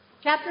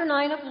Chapter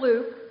 9 of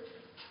Luke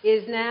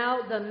is now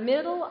the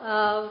middle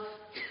of,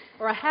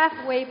 or a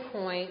halfway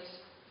point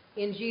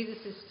in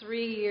Jesus'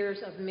 3 years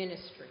of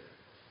ministry.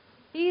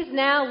 He's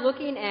now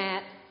looking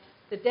at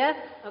the death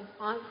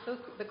on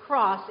the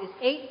cross is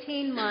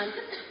 18 months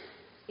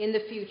in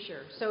the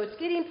future. So it's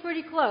getting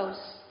pretty close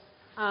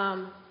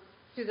to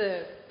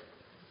the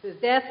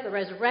death, the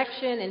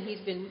resurrection, and he's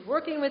been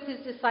working with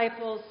his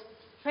disciples,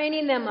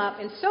 training them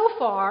up. And so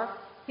far,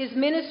 his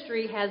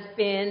ministry has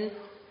been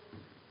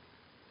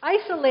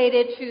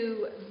isolated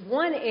to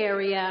one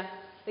area,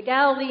 the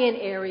Galilean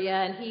area,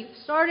 and he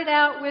started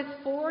out with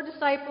 4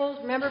 disciples.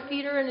 Remember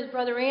Peter and his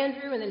brother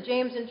Andrew, and then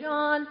James and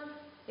John.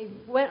 He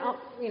went,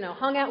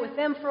 hung out with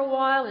them for a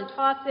while and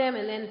taught them,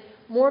 and then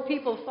more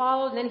people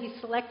followed, and then he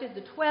selected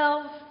the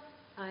 12.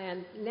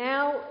 And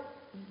now,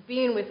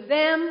 being with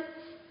them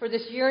for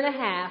this year and a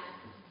half,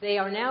 they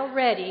are now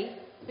ready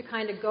to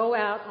kind of go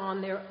out on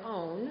their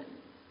own,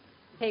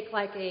 take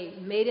like a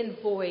maiden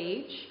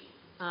voyage,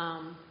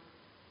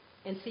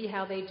 and see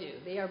how they do.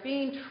 They are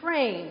being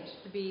trained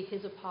to be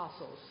his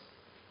apostles.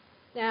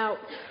 Now,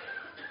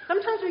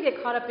 sometimes we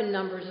get caught up in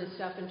numbers and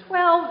stuff, and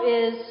 12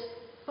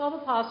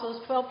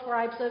 apostles, 12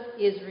 tribes of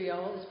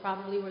Israel is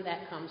probably where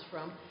that comes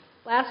from.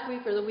 Last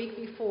week or the week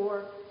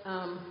before,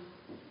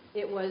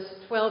 it was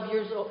 12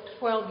 years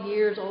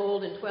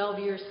old and 12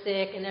 years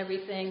sick and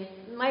everything.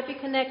 It might be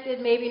connected,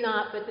 maybe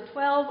not, but the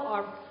 12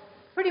 are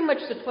pretty much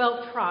the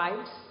 12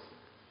 tribes.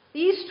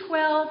 These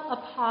 12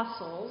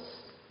 apostles,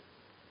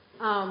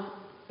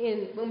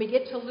 when we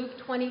get to Luke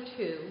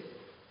 22,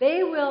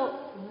 they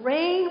will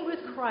reign with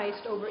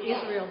Christ over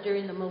Israel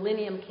during the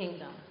Millennium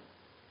Kingdom.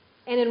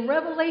 And in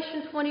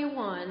Revelation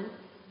 21,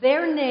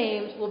 their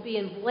names will be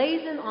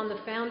emblazoned on the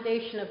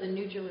foundation of the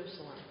New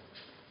Jerusalem.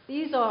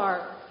 These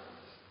are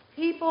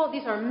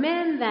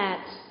men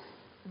that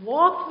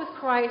walked with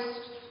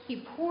Christ.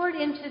 He poured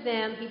into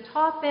them. He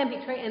taught them. He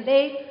trained, and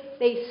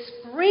they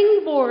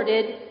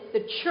springboarded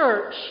the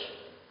church.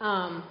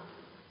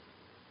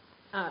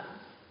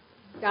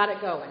 Got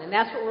it going. And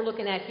that's what we're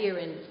looking at here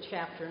in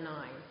chapter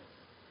 9.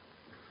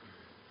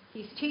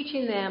 He's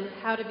teaching them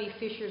how to be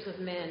fishers of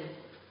men.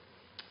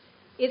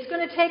 It's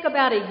going to take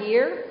about a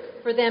year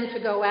for them to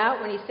go out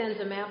when he sends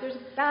them out. There's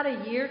about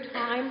a year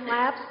time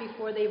lapse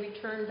before they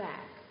return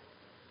back.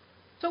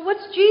 So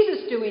what's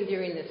Jesus doing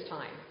during this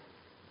time?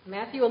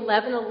 Matthew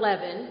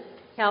 11:11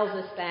 tells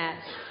us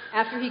that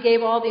after he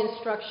gave all the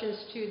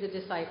instructions to the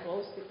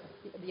disciples,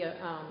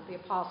 the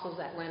apostles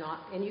that went on,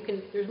 and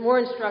there's more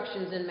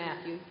instructions in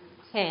Matthew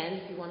 10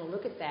 if you want to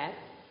look at that.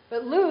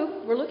 But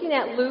Luke, we're looking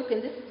at Luke,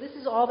 and this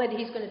is all that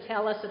he's going to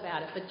tell us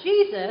about it. But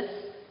Jesus,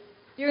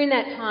 during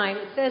that time,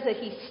 it says that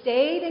he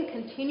stayed and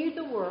continued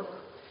the work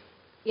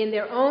in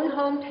their own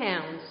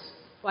hometowns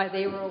while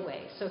they were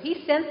away. So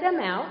he sent them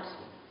out.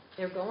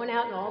 They're going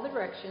out in all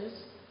directions.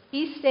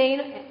 He's staying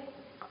at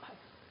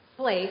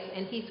place,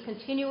 and he's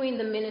continuing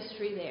the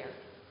ministry there.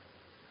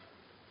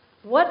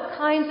 What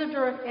kinds of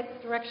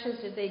directions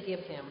did they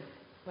give him?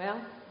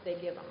 Well, they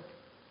give them.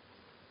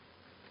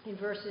 In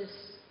verses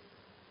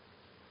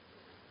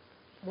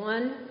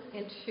 1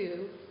 and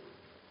 2,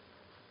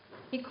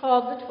 he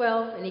called the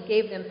 12, and he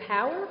gave them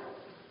power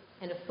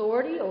and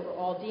authority over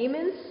all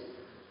demons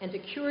and to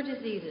cure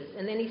diseases.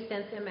 And then he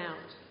sent them out.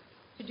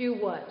 To do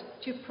what?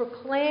 To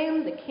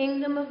proclaim the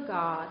kingdom of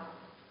God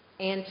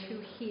and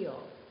to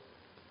heal.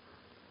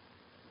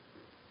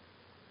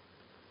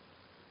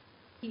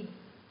 He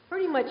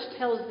pretty much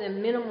tells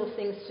them minimal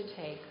things to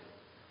take,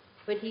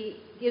 but he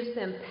gives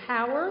them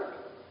power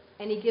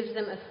and he gives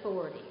them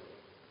authority.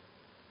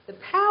 The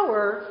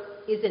power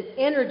is an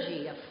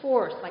energy, a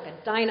force, like a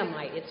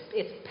dynamite.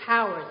 It's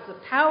power. It's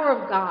the power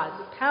of God.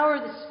 It's the power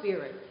of the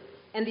Spirit.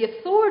 And the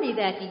authority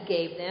that he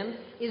gave them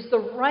is the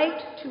right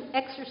to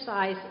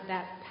exercise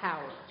that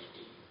power.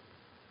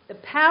 The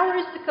power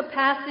is the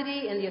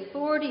capacity, and the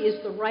authority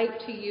is the right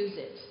to use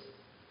it.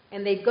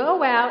 And they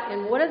go out,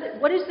 and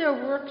what is their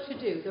work to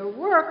do? Their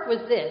work was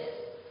this: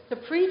 to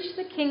preach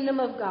the kingdom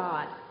of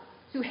God,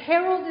 to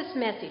herald this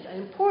message,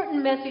 an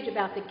important message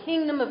about the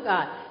kingdom of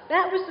God.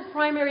 That was the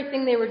primary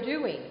thing they were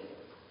doing.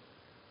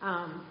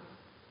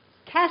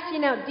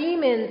 Casting out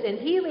demons and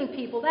healing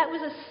people, that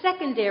was a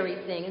secondary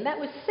thing. And that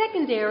was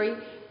secondary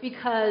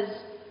because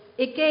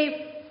it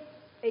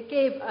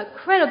gave a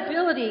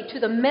credibility to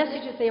the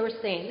message that they were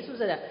saying. This was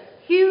a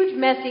huge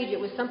message. It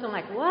was something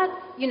like, what?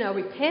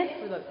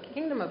 Repent, for the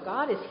kingdom of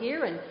God is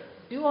here, and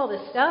do all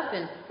this stuff.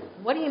 And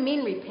what do you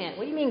mean repent?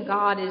 What do you mean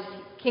God is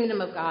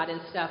kingdom of God and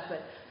stuff?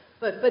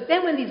 But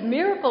then when these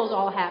miracles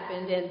all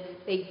happened and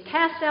they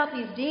cast out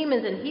these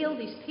demons and healed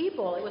these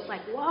people, it was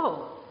like,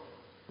 whoa,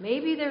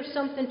 maybe there's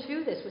something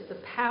to this with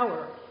the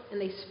power.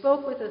 And they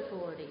spoke with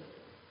authority.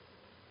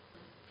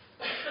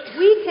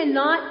 We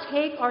cannot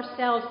take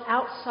ourselves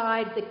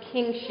outside the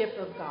kingship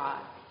of God.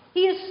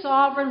 He is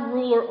sovereign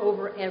ruler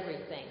over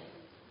everything.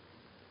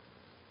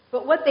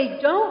 But what they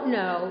don't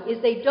know is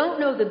they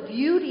don't know the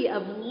beauty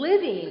of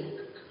living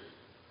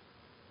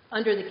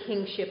under the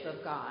kingship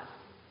of God.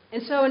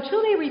 And so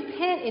until they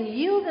repent and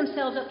yield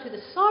themselves up to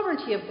the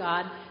sovereignty of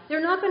God, They're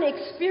not going to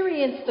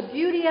experience the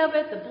beauty of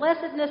it, the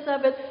blessedness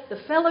of it, the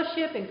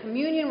fellowship and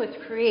communion with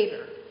the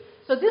Creator.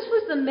 So this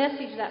was the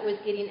message that was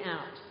getting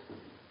out.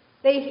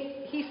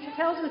 He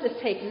tells them to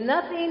take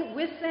nothing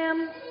with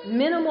them,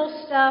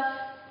 minimal stuff.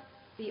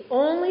 The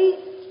only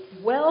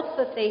wealth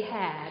that they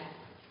had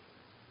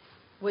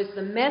was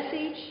the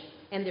message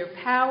and their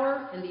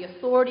power and the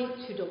authority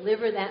to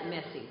deliver that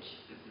message.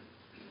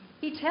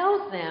 He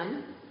tells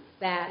them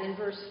that in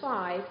verse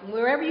 5,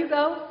 wherever you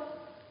go,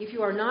 if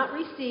you are not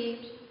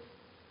received,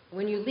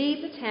 when you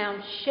leave the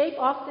town, shake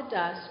off the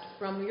dust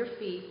from your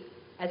feet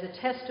as a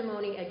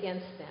testimony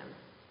against them.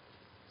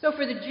 So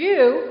for the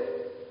Jew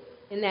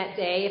in that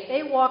day, if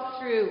they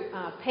walked through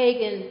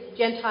pagan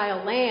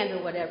Gentile land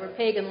or whatever,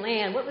 pagan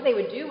land, what they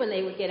would do when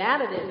they would get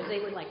out of it was they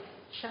would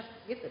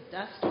get the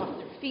dust off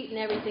their feet and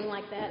everything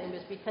like that. And it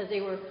was because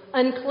they were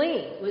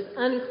unclean. It was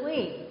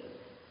unclean.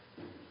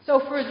 So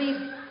for these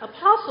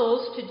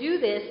apostles to do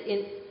this,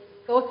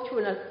 go to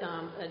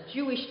a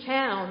Jewish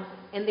town,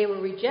 and they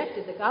were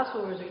rejected, the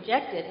gospel was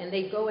rejected, and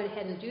they go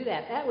ahead and do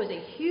that. That was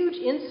a huge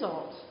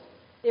insult.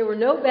 They were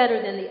no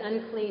better than the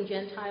unclean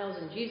Gentiles,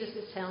 and Jesus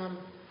is telling them,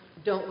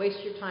 don't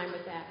waste your time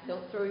with that.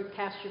 Don't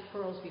cast your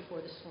pearls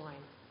before the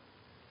swine.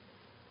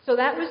 So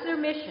that was their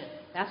mission.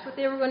 That's what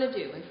they were going to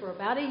do. And for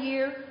about a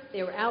year,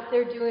 they were out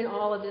there doing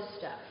all of this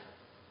stuff.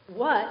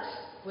 What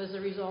was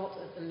the result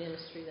of the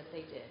ministry that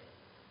they did?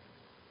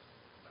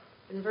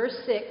 In verse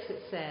 6,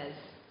 it says,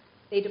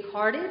 they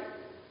departed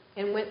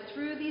and went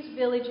through these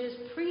villages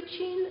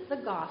preaching the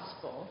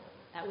gospel.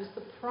 That was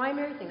the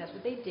primary thing. That's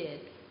what they did.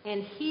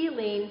 And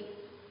healing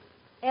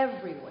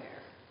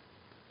everywhere.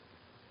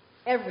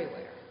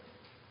 Everywhere.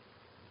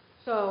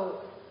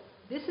 So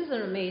this is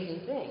an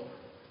amazing thing.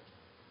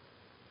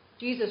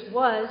 Jesus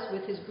was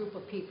with his group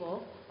of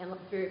people, and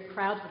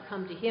crowds would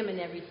come to him and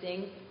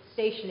everything,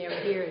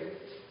 stationary here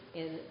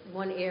in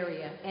one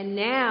area. And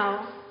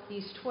now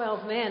these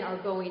 12 men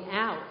are going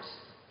out,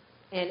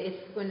 and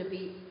it's going to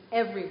be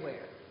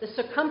everywhere. The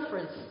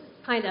circumference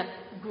kind of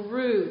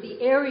grew.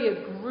 The area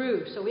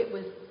grew, so it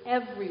was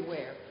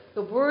everywhere.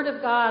 The Word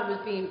of God was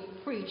being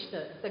preached.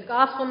 The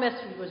gospel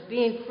message was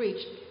being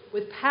preached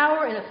with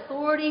power and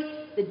authority.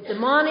 The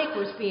demonic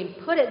was being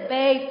put at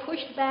bay,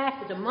 pushed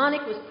back. The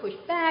demonic was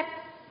pushed back.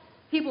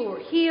 People were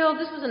healed.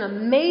 This was an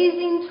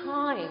amazing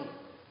time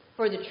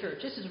for the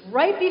church. This is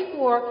right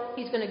before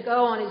he's going to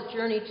go on his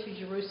journey to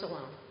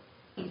Jerusalem.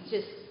 He's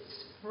just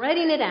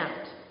spreading it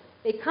out.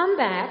 They come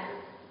back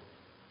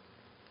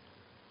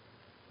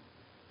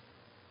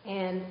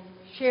and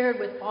shared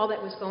with all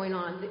that was going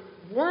on.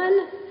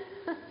 One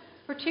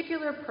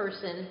particular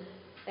person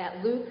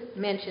that Luke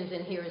mentions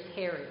in here is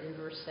Herod in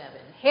verse 7.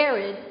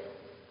 Herod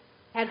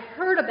had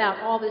heard about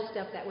all this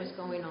stuff that was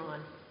going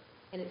on,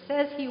 and it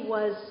says he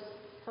was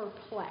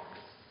perplexed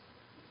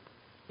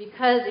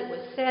because it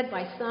was said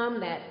by some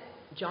that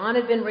John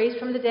had been raised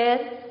from the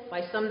dead,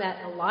 by some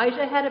that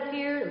Elijah had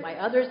appeared, and by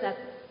others that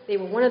they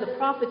were one of the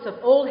prophets of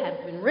old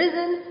had been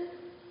risen.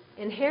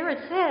 And Herod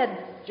said,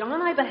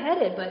 John I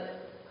beheaded, but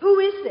who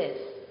is this?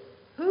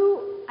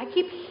 Who? I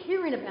keep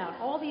hearing about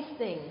all these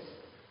things.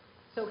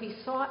 So he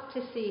sought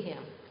to see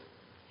him.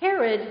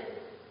 Herod,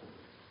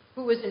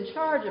 who was in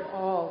charge of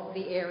all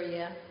the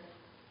area,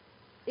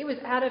 it was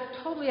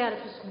totally out of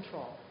his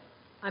control.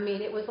 I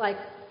mean, it was like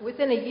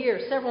within a year,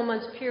 several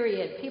months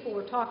period, people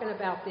were talking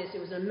about this. It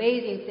was an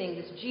amazing thing.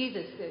 This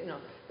Jesus,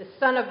 the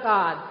Son of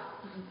God,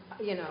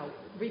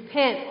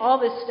 repent, all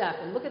this stuff,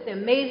 and look at the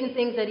amazing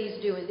things that he's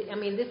doing. I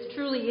mean, this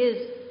truly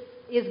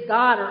is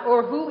God,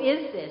 or who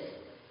is this?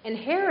 And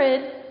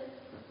Herod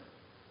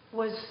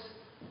was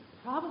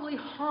probably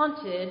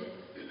haunted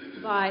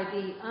by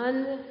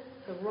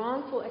the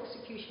wrongful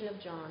execution of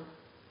John.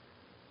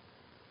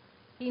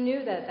 He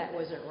knew that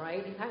wasn't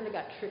right. He kind of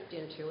got tricked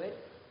into it.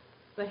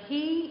 But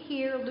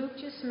Luke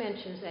just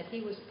mentions that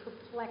he was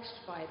perplexed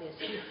by this.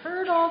 He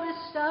heard all this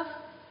stuff,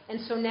 and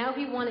so now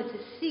he wanted to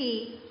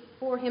see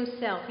for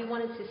himself. He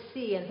wanted to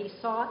see, and he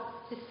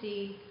sought to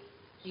see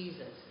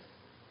Jesus.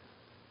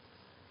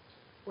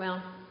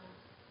 Well,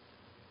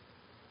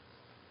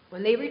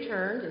 when they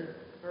returned in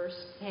verse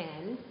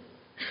 10,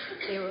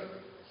 they were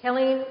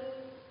telling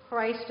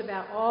Christ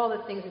about all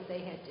the things that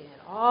they had done,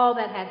 all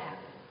that had happened.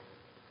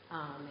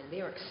 And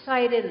they were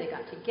excited, and they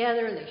got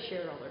together, and they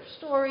shared all their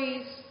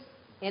stories.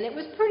 And it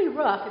was pretty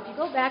rough. If you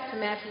go back to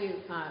Matthew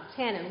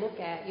 10 and look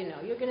at,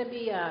 you're going to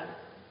be,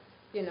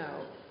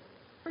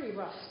 pretty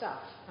rough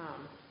stuff.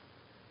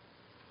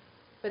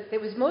 But it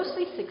was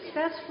mostly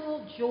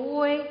successful,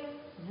 joy,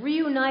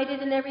 reunited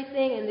and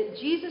everything. And that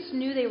Jesus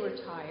knew they were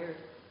tired.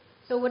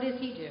 So what did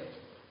he do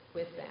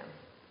with them?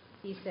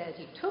 He says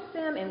he took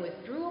them and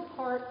withdrew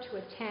apart to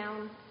a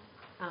town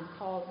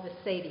called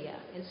Bethsaida.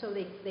 And so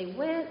they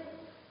went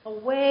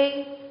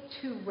away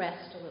to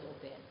rest a little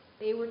bit.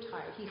 They were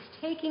tired. He's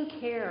taking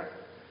care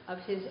of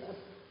his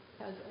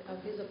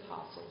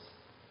apostles.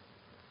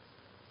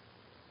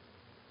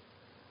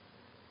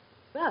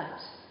 But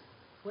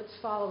what's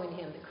following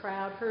him? The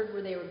crowd heard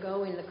where they were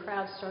going. The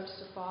crowd starts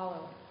to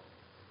follow.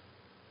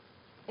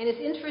 And it's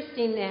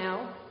interesting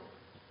now,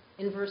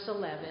 in verse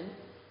 11,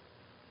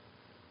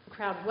 The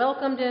crowd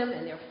welcomed him,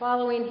 and they're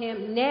following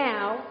him.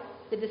 Now,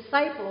 the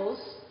disciples,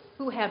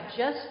 who have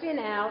just been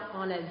out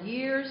on a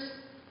year's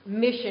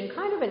mission,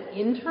 kind of an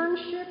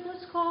internship,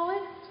 let's call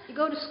it. You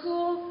go to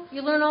school,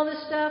 you learn all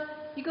this stuff,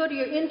 you go to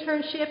your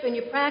internship and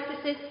you practice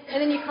it,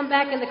 and then you come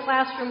back in the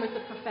classroom with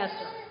the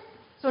professor.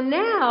 So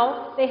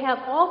now they have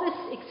all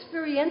this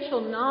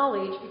experiential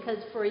knowledge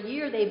because for a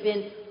year they've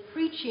been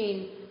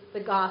preaching the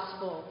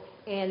gospel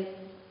and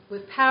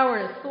with power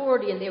and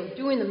authority, and they were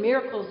doing the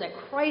miracles that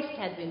Christ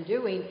had been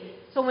doing.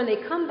 So when they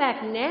come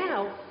back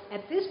now,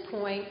 at this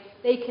point,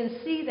 they can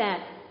see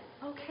that,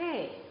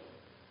 okay,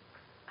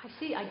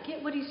 I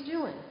get what he's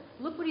doing.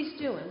 Look what he's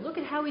doing. Look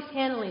at how he's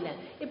handling that.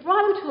 It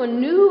brought him to a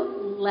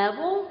new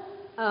level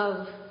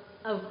of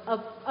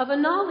a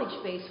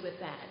knowledge base with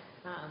that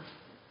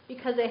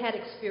because they had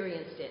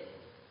experienced it.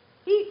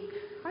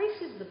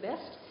 Christ is the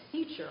best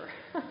teacher.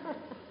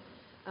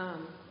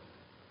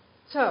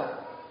 So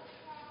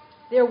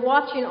they're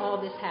watching all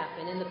this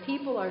happen, and the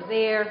people are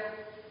there,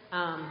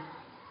 and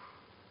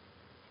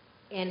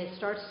it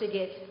starts to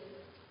get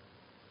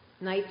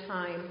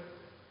nighttime.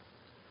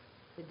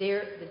 The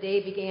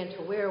day began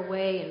to wear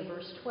away in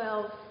verse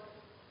 12,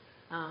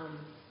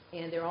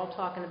 and they're all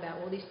talking about,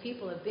 well, these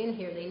people have been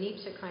here. They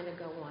need to kind of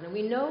go on. And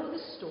we know the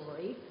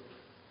story.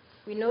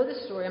 We know the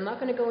story. I'm not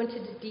going to go into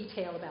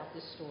detail about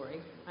this story.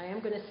 I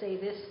am going to say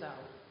this, though.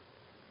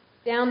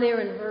 Down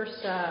there in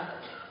verse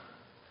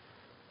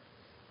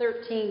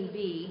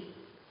 13b,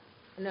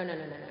 no.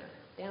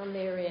 Down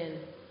there in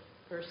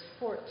verse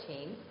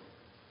 14,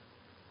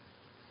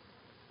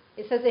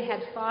 it says they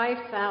had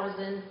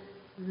 5,000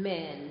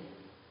 men.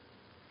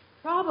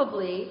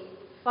 Probably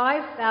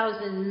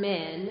 5,000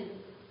 men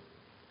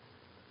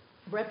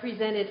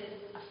represented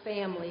a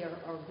family or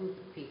a group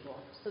of people.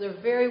 So there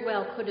very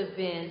well could have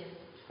been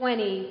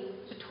 20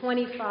 to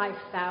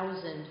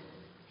 25,000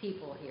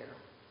 people here.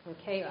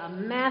 Okay, a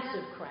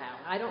massive crowd.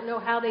 I don't know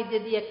how they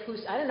did the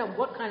acoustic. I don't know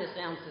what kind of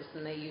sound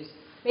system they used.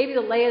 Maybe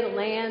the lay of the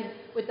land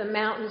with the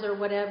mountains or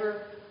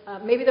whatever.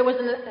 Maybe there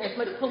wasn't as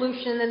much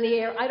pollution in the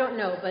air. I don't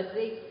know, but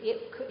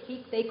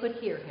they could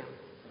hear him.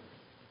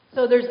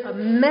 So there's a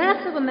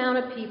massive amount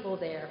of people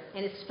there,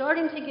 and it's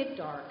starting to get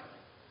dark,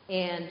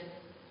 and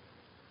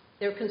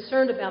they're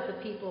concerned about the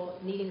people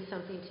needing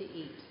something to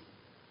eat.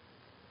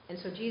 And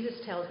so Jesus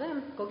tells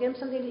them, go get them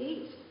something to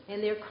eat.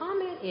 And their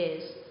comment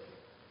is,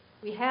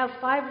 we have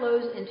 5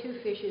 loaves and 2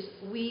 fishes.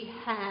 We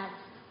have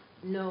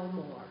no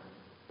more.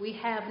 We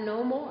have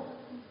no more.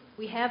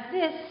 We have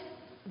this,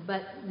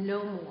 but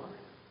no more.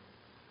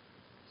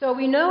 So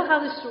we know how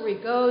the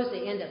story goes.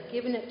 They end up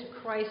giving it to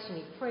Christ, and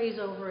he prays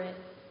over it.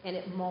 And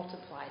it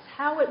multiplies.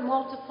 How it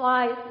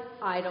multiplied,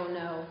 I don't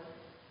know.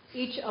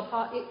 Each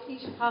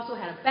apostle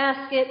had a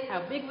basket.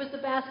 How big was the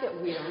basket?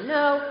 We don't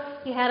know.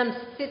 He had them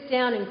sit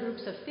down in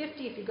groups of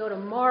 50. If you go to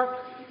Mark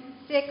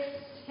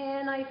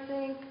 6:10, I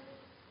think,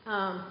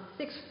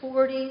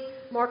 6:40,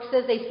 Mark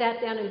says they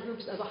sat down in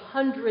groups of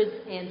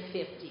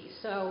 150.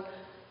 So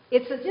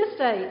it's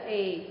just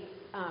a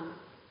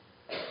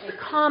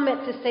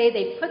comment to say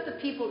they put the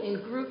people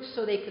in groups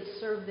so they could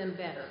serve them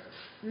better.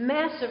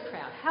 Massive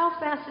crowd. How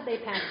fast did they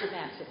pass the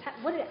basket?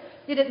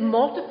 Did it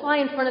multiply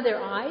in front of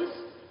their eyes?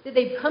 Did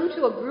they come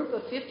to a group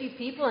of 50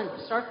 people and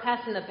start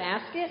passing the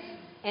basket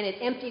and it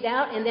emptied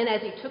out, and then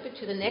as he took it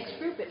to the next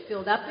group it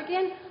filled up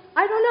again?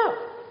 I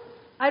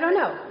don't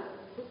know.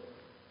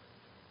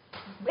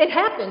 It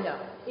happened, though.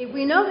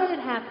 We know that it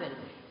happened.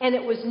 And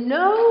it was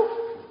no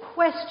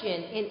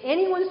question in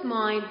anyone's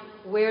mind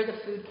where the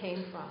food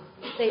came from.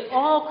 They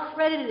all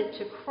credited it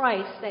to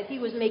Christ that he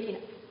was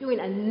doing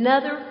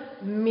another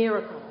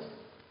miracle.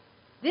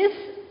 This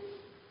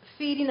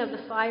feeding of the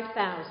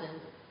 5,000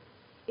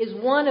 is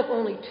one of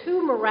only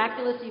 2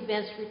 miraculous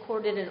events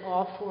recorded in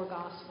all 4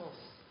 Gospels.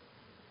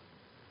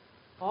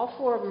 All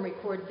 4 of them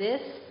record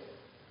this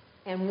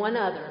and one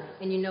other.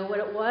 And you know what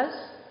it was?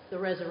 The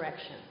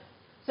resurrection.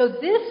 So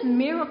this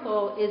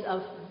miracle is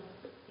of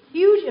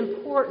huge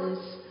importance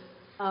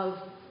of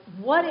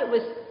what it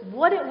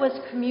was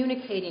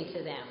communicating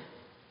to them.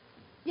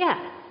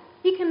 Yeah,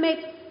 he can make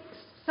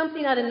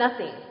something out of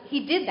nothing.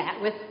 He did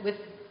that with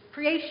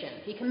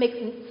creation. He can make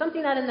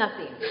something out of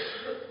nothing.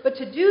 But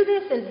to do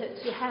this and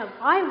to have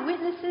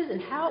eyewitnesses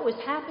and how it was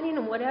happening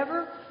and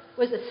whatever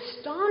was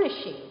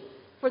astonishing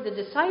for the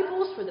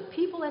disciples, for the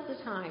people at the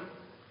time.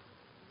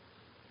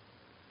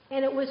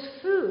 And it was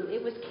food.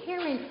 It was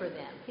caring for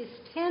them. His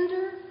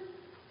tender,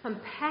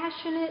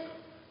 compassionate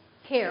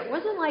care. It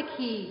wasn't like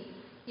he,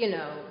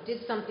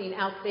 did something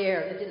out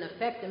there that didn't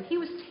affect them. He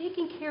was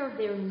taking care of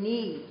their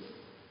needs.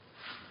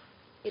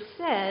 It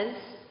says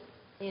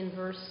in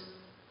verse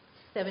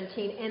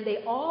 17, and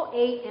they all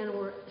ate and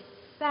were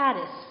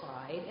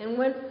satisfied, and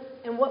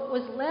what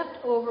was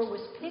left over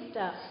was picked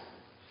up,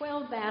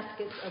 12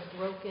 baskets of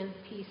broken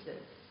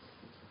pieces.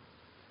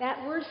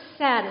 That word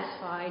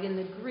satisfied in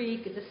the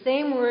Greek is the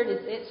same word as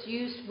it's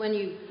used when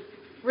you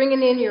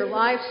bringing in your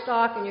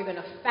livestock and you're going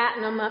to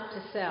fatten them up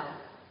to sell.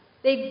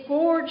 They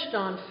gorged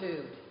on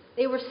food.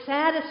 They were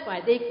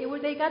satisfied. They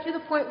got to the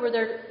point where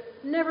they're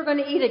never going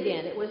to eat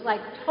again. It was like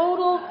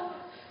total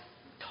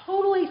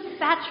totally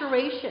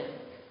saturation.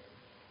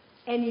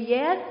 And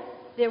yet,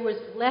 there was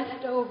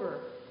leftover.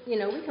 We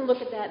can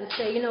look at that and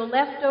say,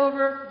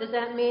 leftover, does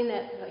that mean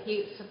that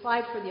he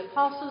supplied for the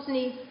apostles'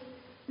 needs?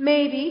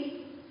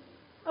 Maybe.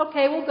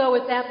 Okay, we'll go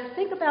with that. But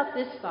think about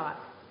this thought.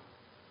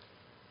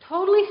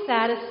 Totally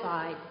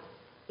satisfied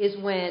is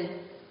when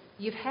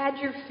you've had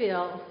your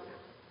fill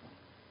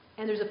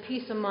and there's a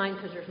peace of mind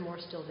because there's more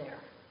still there.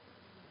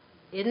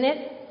 Isn't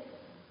it?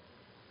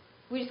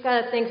 We just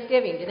got a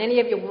Thanksgiving. Did any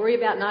of you worry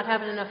about not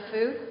having enough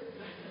food?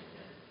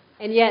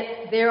 And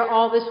yet, there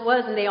all this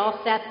was, and they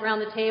all sat around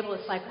the table.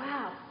 It's like,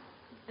 wow.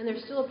 And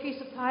there's still a piece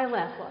of pie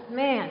left. Well,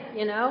 man,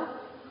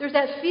 there's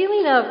that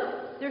feeling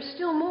of there's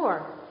still more.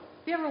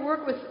 Have you ever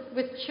worked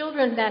with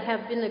children that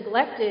have been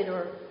neglected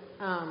or,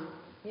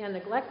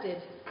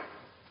 neglected,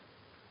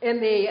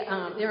 and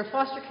they're in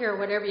foster care or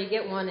whatever, you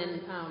get one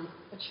and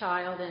a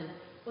child, and,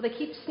 well, they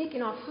keep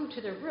sneaking off food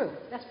to their room.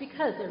 That's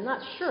because they're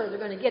not sure they're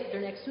going to get their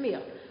next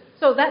meal.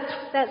 So that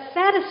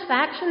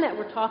satisfaction that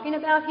we're talking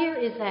about here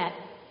is that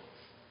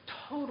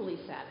totally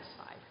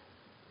satisfied.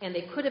 And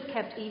they could have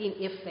kept eating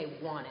if they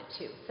wanted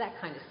to. It's that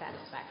kind of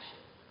satisfaction.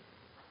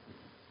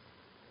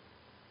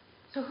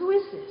 So who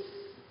is this?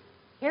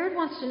 Herod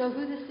wants to know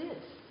who this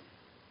is.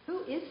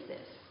 Who is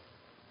this?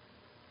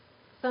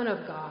 Son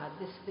of God,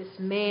 this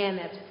man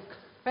that's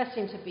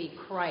professing to be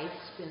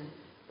Christ and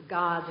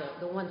God,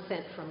 the one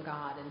sent from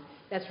God, and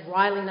that's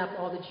riling up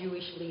all the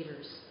Jewish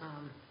leaders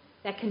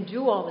that can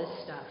do all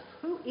this stuff.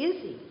 Who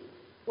is he?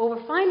 Well,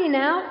 we're finding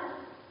out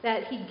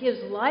that he gives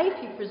life,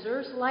 he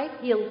preserves life,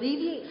 he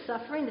alleviates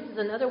suffering. This is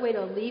another way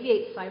to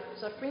alleviate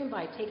suffering,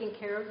 by taking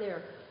care of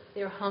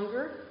their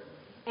hunger.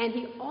 And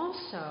he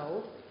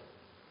also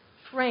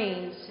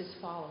trains his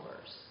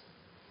followers.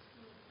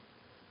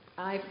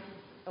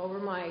 Over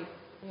my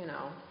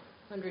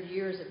 100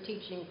 years of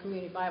teaching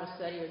community Bible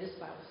study or this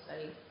Bible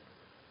study,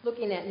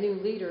 looking at new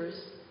leaders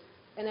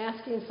and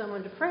asking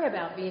someone to pray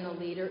about being a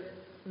leader,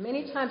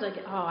 many times I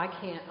get, I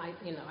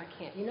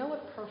can't. You know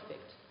what?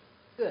 Perfect.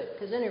 Good,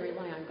 because then I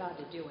rely on God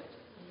to do it.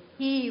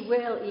 He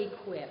will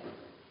equip.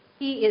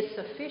 He is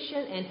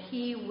sufficient, and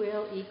he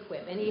will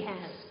equip. And he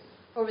has.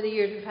 Over the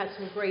years, we've had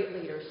some great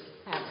leaders,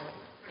 haven't we?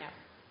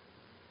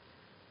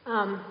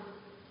 Yeah.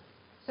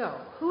 So,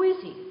 who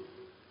is he?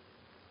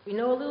 We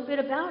know a little bit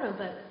about him,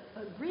 but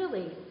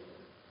really,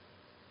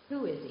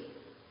 who is he?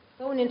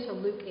 Going into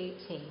Luke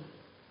 18,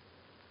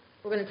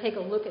 we're going to take a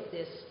look at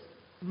this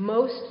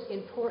most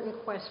important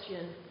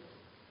question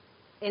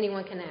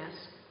anyone can ask.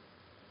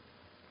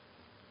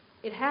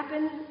 It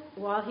happened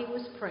while he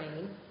was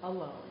praying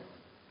alone.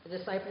 The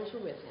disciples were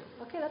with him.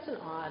 Okay, that's an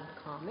odd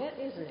comment,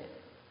 isn't it?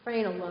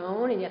 Praying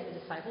alone, and yet the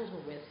disciples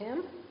were with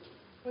him.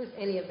 What does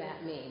any of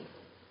that mean?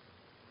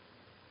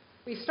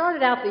 We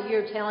started out the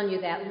year telling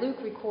you that Luke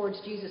records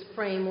Jesus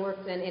praying more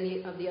than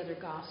any of the other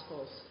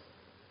Gospels.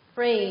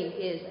 Praying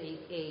is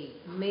a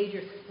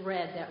major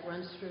thread that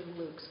runs through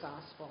Luke's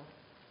Gospel.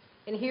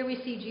 And here we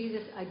see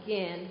Jesus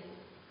again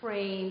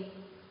praying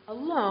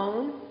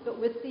alone, but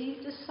with the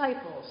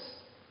disciples.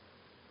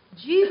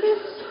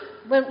 Jesus,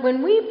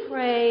 when we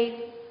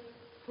pray,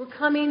 we're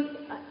coming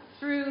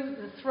through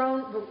the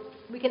throne.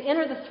 We can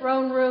enter the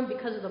throne room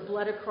because of the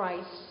blood of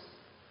Christ.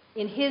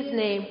 In his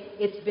name,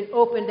 it's been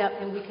opened up,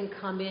 and we can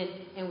come in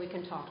and we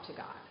can talk to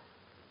God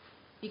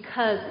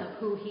because of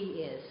who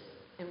he is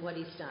and what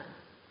he's done.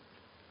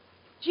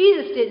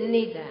 Jesus didn't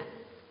need that.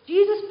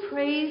 Jesus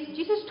prays,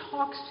 Jesus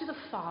talks to the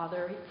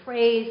Father. He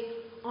prays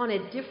on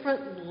a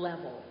different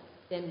level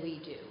than we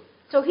do.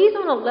 So he's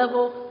on a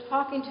level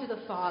talking to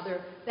the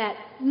Father that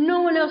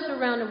no one else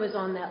around him was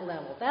on that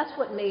level. That's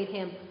what made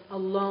him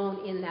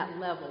alone in that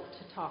level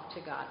to talk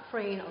to God,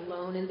 praying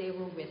alone, and they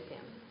were with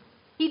him.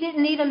 He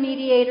didn't need a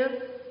mediator.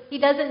 He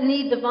doesn't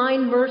need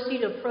divine mercy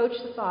to approach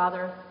the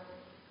Father.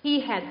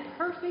 He had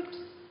perfect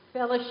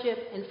fellowship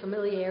and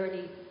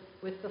familiarity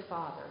with the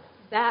Father.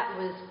 That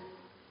was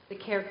the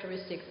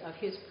characteristics of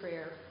his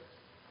prayer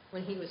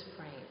when he was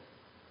praying.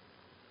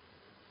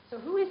 So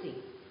who is he?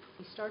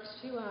 He starts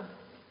to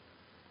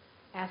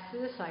ask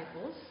the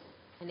disciples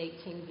in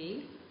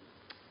 18b,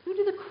 who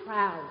do the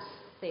crowds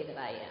say that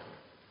I am?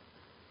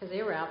 Because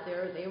they were out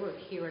there, they were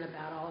hearing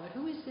about all of it.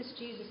 Who is this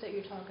Jesus that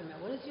you're talking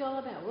about? What is he all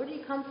about? Where did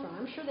he come from?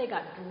 I'm sure they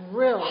got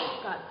drilled.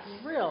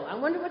 I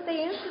wonder what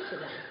they answered to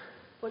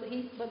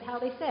them. How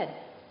they said.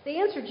 They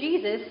answer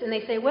Jesus, and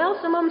they say, well,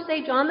 some of them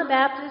say John the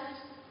Baptist,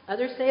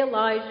 others say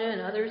Elijah,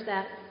 and others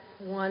that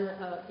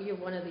you're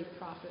one of the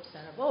prophets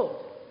that of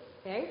old.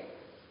 Okay?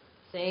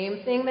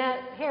 Same thing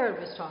that Herod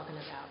was talking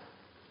about.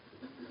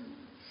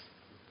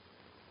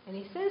 And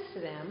he says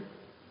to them,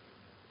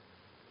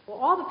 well,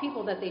 all the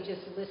people that they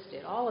just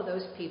listed, all of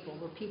those people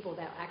were people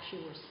that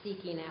actually were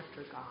seeking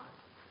after God.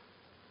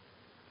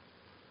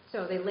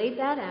 So they laid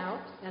that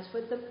out. That's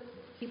what the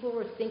people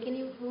were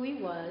thinking who he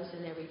was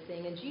and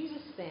everything. And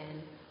Jesus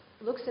then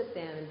looks at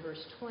them in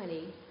verse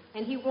 20,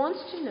 and he wants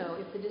to know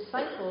if the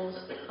disciples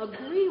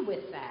agree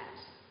with that,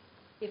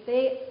 if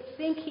they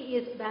think he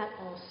is that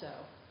also.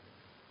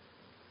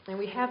 And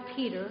we have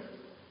Peter,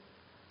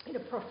 in a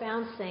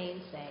profound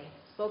saying,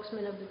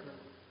 spokesman of the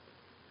group.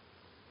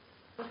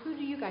 "Well, who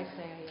do you guys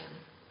say I am?"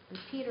 And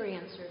Peter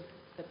answered,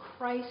 "The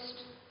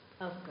Christ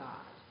of God."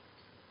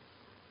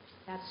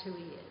 That's who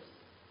he is.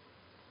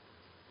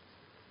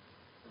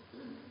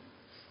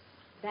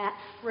 That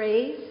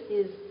phrase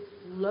is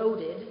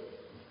loaded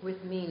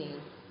with meaning.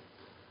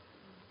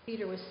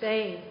 Peter was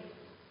saying,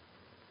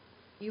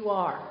 you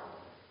are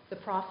the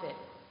prophet.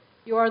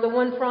 You are the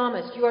one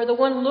promised. You are the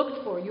one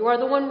looked for. You are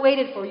the one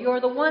waited for. You are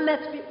the one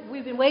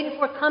we've been waiting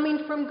for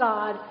coming from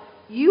God.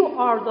 You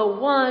are the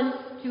one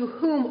to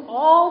whom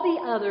all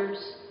the others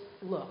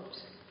looked.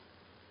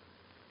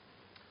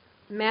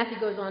 Matthew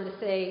goes on to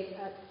say,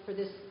 for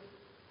this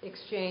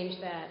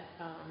exchange, that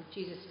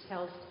Jesus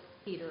tells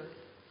Peter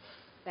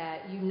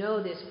that you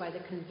know this by the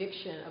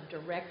conviction of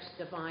direct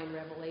divine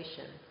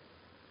revelation.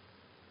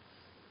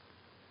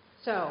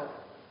 So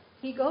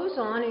he goes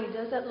on and he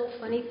does that little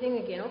funny thing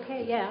again.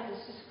 Okay, yeah,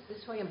 this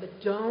is who I am,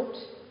 but don't.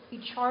 He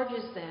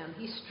charges them.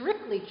 He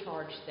strictly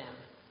charged them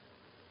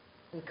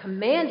and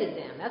commanded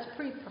them. That's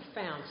pretty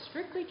profound.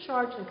 Strictly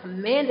charged and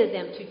commanded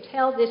them to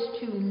tell this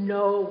to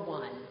no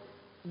one.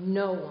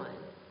 No one.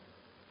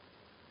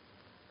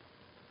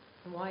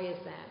 And why is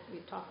that? We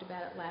talked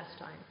about it last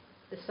time.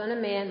 The Son of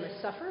Man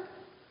must suffer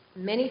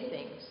many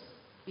things,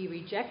 be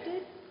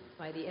rejected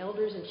by the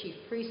elders and chief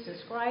priests and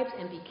scribes,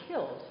 and be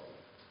killed.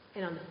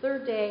 And on the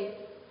third day,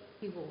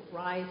 he will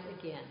rise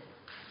again.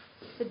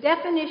 The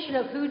definition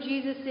of who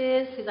Jesus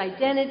is, his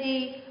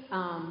identity,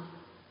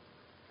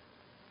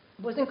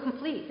 wasn't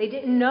complete. They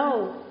didn't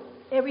know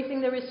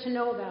everything there is to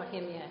know about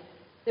him yet.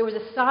 There was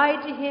a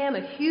side to him,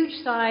 a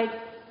huge side,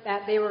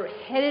 that they were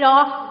headed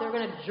off. They were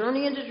going to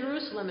journey into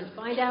Jerusalem and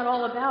find out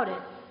all about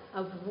it,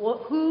 of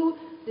who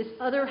this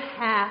other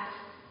half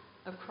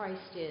of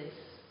Christ is.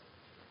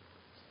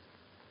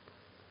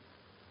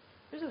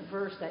 There's a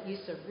verse that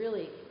used to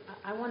really,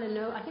 I want to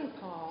know, I think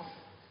Paul,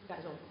 you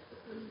guys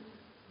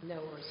don't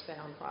know where it's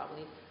found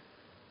probably.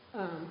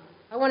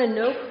 I want to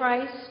know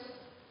Christ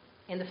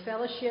and the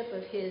fellowship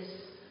of his,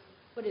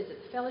 what is it?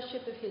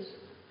 Fellowship of his,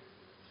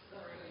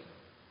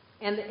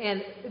 and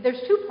there's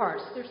two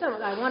parts. There's some,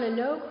 I want to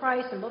know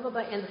Christ and blah, blah,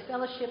 blah, and the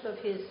fellowship of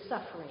his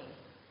suffering.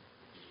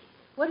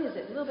 What is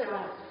it? A little bit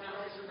louder.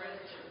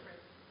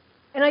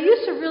 And I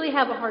used to really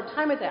have a hard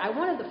time with that. I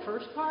wanted the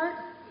first part.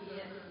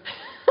 Yeah.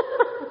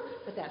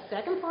 But that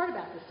second part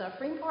about the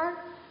suffering part.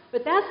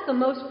 But that's the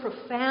most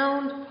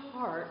profound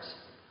part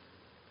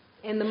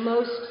and the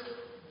most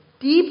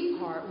deep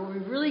part where we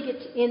really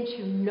get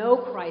to know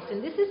Christ.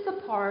 And this is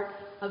the part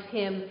of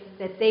him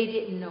that they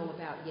didn't know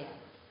about yet.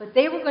 But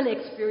they were going to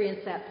experience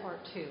that part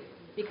too.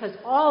 Because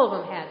all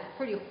of them had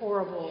pretty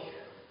horrible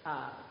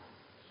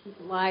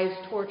lives,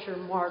 torture,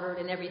 martyred,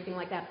 and everything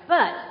like that.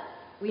 But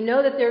we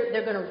know that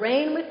they're going to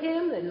reign with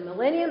him in the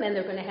millennium, and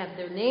they're going to have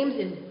their names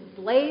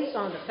emblazed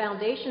on the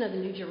foundation of the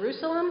New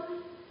Jerusalem.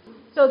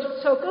 So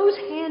it goes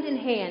hand in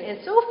hand. And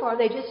so far,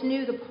 they just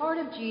knew the part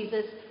of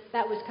Jesus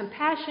that was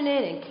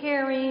compassionate and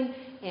caring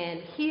and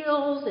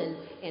heals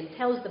and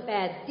tells the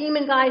bad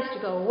demon guys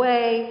to go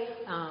away.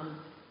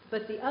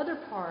 But the other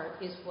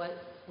part is what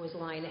was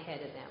lying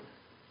ahead of them.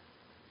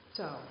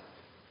 So,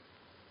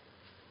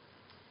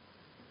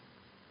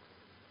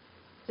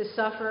 to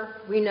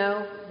suffer, we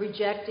know,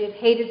 rejected,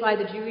 hated by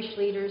the Jewish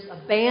leaders,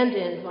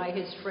 abandoned by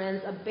his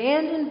friends,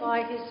 abandoned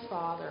by his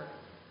Father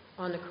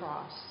on the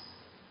cross,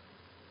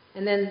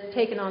 and then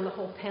taken on the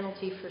whole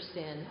penalty for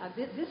sin.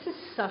 This is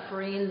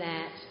suffering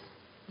that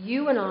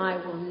you and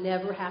I will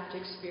never have to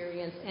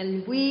experience,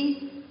 and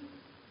we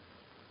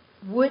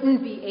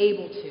wouldn't be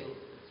able to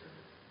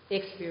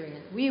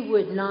experience. We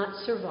would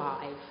not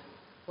survive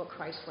what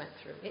Christ went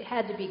through. It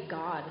had to be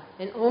God,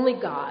 and only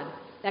God,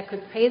 that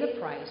could pay the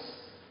price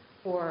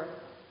for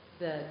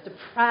the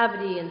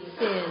depravity and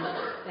sin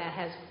that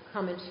has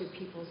come into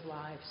people's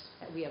lives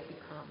that we have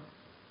become.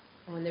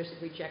 And when there's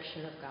a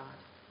rejection of God.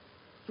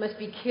 Must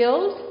be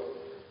killed.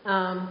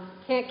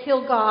 Can't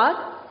kill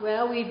God.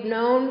 Well, we've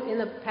known in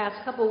the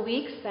past couple of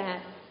weeks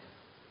that,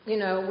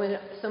 when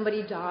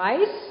somebody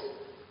dies,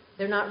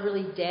 they're not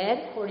really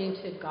dead according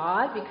to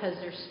God because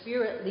their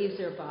spirit leaves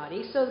their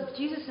body. So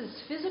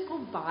Jesus' physical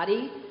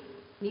body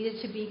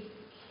needed to be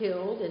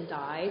killed and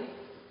died.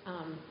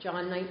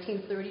 John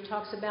 19:30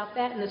 talks about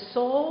that. And the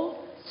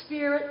soul,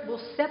 spirit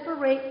will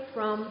separate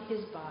from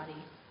his body.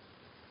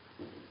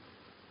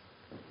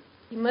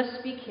 He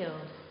must be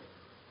killed,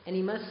 and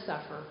he must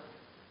suffer.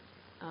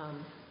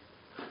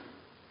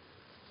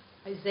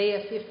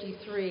 Isaiah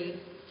 53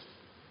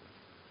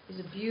 is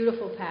a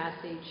beautiful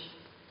passage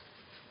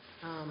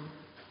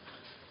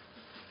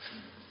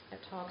that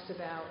talks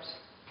about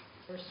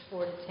verse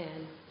 4 to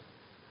 10.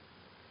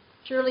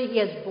 Surely he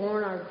has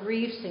borne our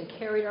griefs and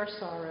carried our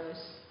sorrows.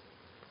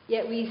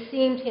 Yet we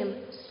esteemed him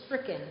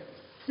stricken,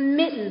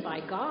 smitten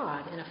by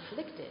God, and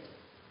afflicted.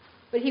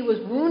 But he was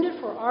wounded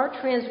for our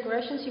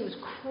transgressions. He was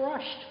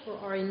crushed for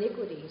our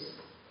iniquities.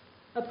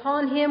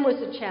 Upon him was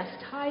the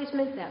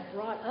chastisement that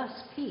brought us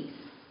peace.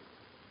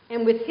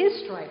 And with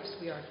his stripes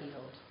we are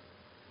healed.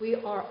 We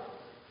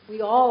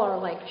all are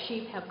like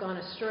sheep have gone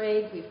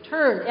astray. We've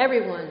turned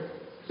everyone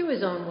to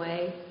his own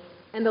way.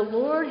 and the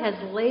Lord has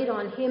laid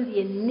on him the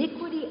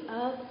iniquity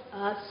of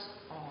us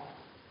all.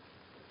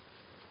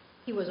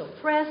 He was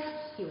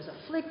oppressed, he was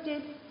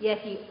afflicted, yet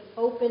he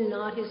opened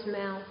not his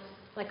mouth,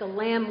 like a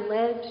lamb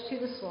led to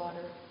the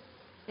slaughter,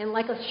 and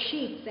like a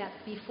sheep that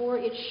before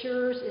its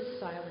shearers is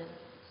silent,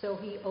 so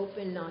he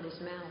opened not his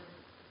mouth.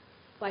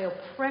 By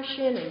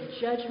oppression and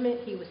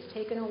judgment he was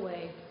taken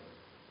away.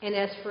 And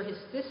as for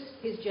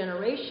his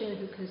generation,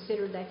 who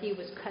considered that he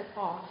was cut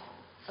off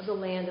of the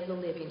land of the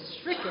living,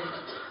 stricken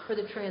for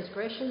the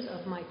transgressions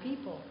of my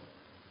people.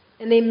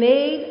 And they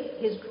made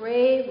his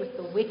grave with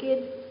the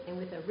wicked and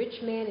with a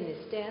rich man in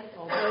his death,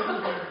 although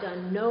he had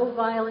done no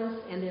violence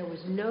and there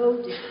was no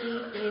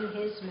deceit in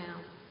his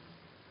mouth.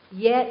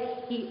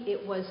 Yet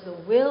it was the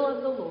will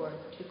of the Lord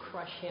to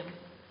crush him.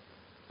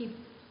 He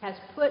has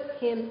put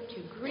him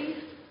to grief.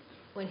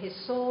 When his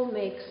soul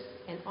makes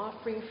an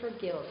offering for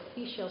guilt,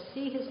 he shall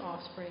see his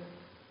offspring.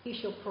 He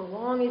shall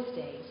prolong his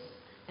days,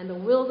 and the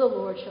will of the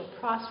Lord shall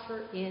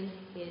prosper in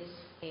his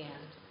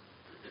hand.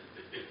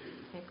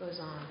 It goes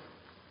on.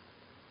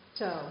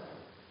 So,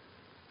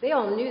 they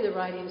all knew the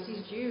writings.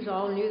 These Jews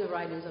all knew the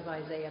writings of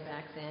Isaiah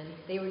back then.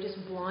 They were just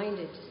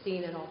blinded to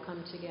seeing it all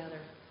come together.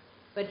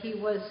 But he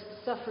was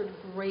suffered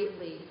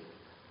greatly,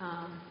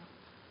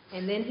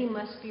 and then he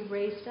must be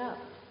raised up.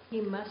 He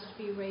must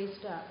be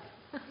raised up.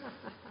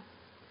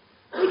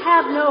 We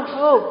have no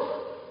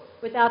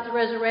hope without the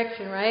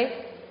resurrection,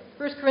 right?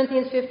 1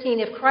 Corinthians 15,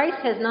 if Christ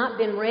has not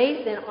been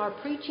raised, then our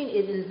preaching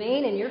is in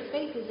vain and your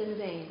faith is in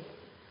vain.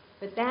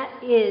 But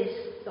that is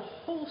the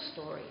whole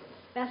story.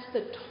 That's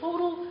the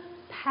total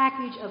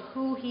package of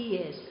who he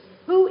is.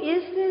 Who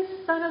is this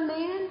Son of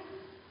Man?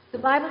 The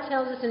Bible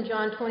tells us in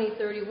John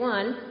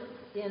 20:31,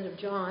 the end of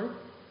John,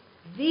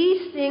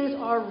 these things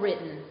are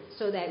written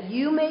so that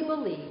you may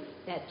believe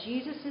that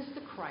Jesus is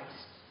the Christ,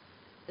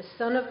 the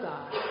Son of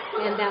God,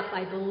 and that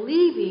by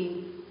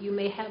believing you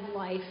may have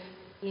life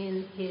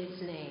in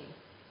his name.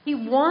 He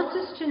wants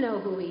us to know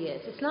who he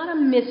is. It's not a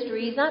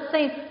mystery. He's not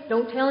saying,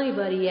 don't tell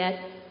anybody yet.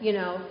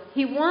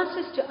 He wants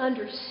us to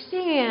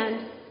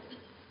understand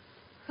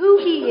who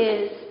he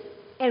is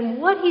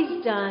and what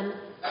he's done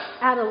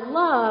out of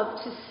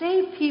love to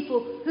save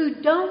people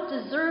who don't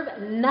deserve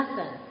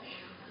nothing.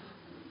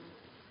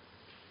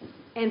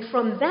 And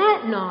from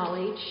that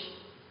knowledge,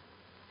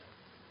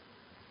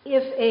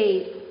 if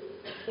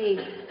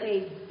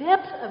a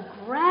depth of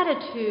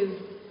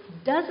gratitude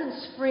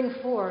doesn't spring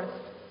forth,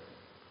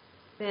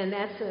 then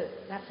that's a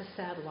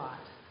sad lot.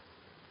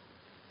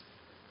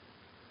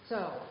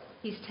 So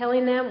he's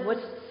telling them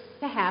what's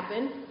to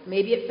happen.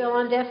 Maybe it fell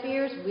on deaf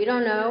ears. We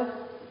don't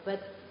know, but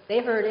they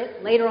heard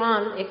it. Later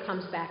on, it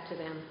comes back to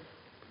them.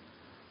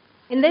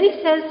 And then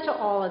he says to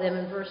all of them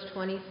in verse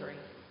 23,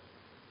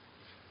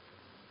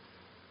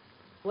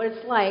 what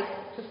it's like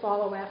to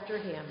follow after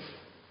him.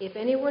 If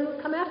anyone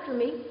would come after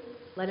me,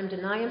 let him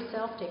deny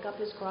himself, take up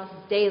his cross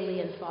daily,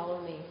 and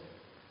follow me.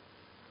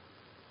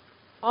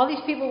 All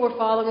these people were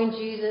following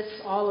Jesus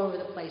all over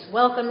the place,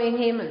 welcoming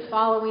him and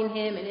following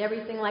him and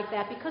everything like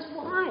that. Because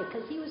why?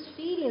 Because he was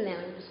feeding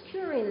them, he was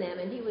curing them,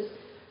 and he was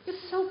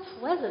just so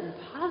pleasant and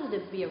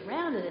positive to be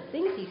around. And the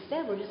things he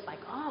said were just like,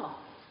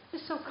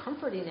 just so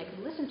comforting. I could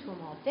listen to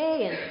him all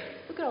day. And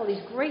look at all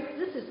these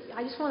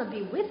I just want to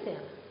be with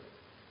him.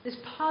 This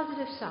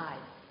positive side.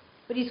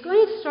 But he's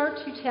going to start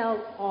to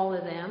tell all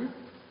of them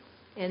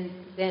and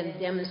then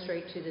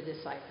demonstrate to the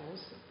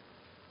disciples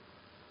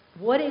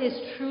what it is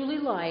truly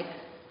like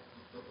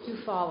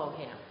to follow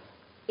him.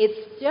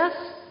 It's just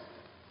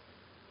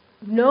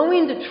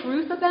knowing the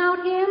truth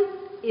about him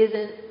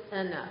isn't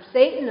enough.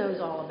 Satan knows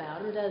all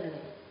about him, doesn't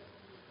he?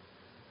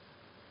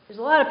 There's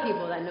a lot of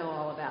people that know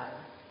all about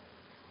him,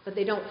 but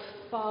they don't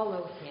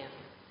follow him.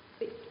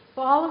 But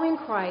following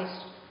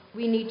Christ,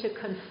 we need to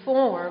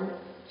conform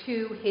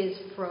to his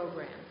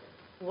program.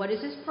 What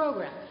is his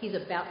program? He's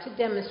about to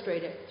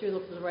demonstrate it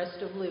through the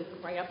rest of Luke,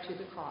 right up to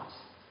the cross.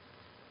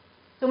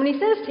 So when he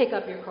says take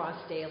up your cross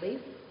daily,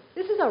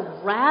 this is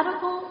a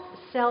radical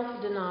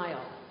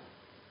self-denial.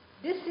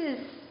 This is,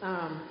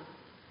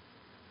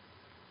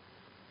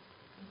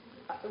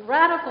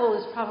 radical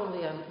is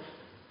probably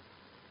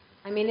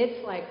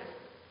it's like,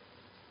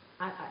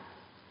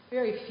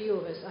 very few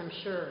of us, I'm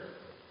sure,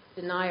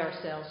 deny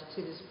ourselves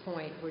to this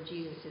point where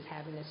Jesus is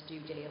having us do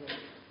daily.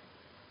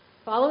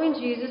 Following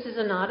Jesus is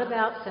not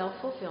about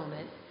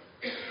self-fulfillment.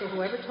 So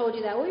whoever told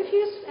you that, if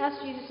you just ask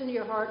Jesus into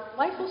your heart,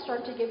 life will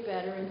start to get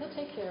better and he'll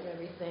take care of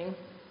everything.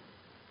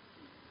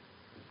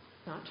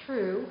 Not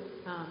true.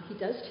 He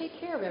does take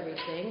care of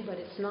everything, but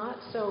it's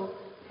not so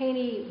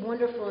painty,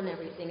 wonderful and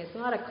everything. It's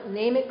not a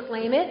name it,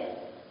 claim it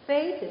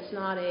faith. It's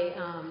not a,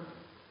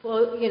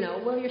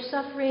 you're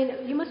suffering.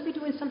 You must be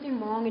doing something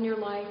wrong in your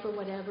life or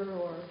whatever.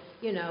 Or,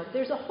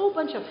 there's a whole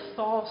bunch of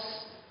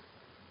false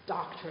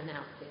doctrine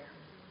out there.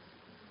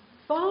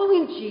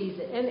 Following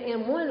Jesus,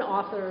 and one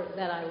author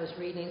that I was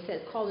reading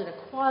called it a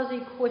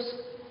quasi-Christian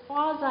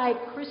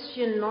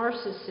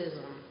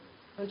narcissism.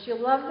 Don't you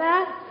love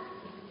that?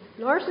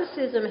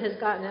 Narcissism has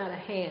gotten out of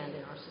hand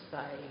in our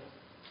society.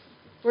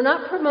 We're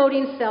not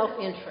promoting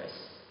self-interest.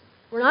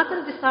 We're not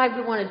going to decide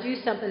we want to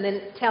do something,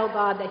 then tell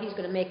God that He's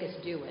going to make us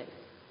do it.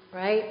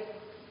 Right?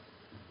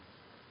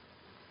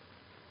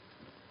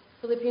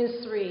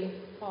 Philippians 3,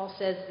 Paul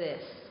says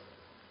this: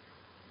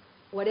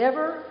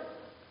 whatever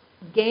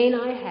gain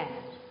I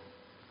had,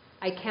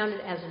 I count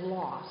it as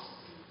loss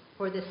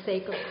for the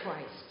sake of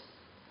Christ.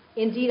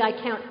 Indeed, I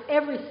count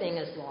everything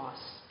as loss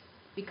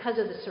because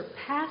of the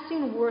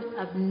surpassing worth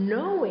of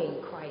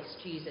knowing Christ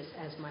Jesus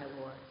as my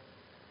Lord.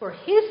 For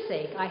His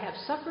sake, I have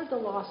suffered the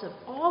loss of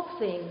all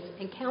things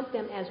and count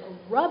them as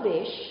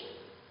rubbish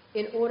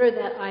in order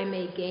that I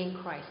may gain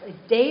Christ. A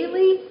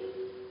daily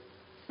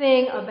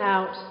thing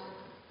about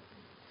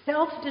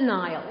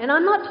self-denial. And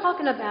I'm not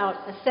talking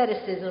about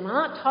asceticism. I'm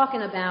not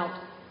talking about,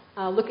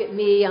 look at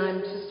me,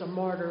 I'm just a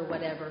martyr or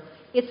whatever.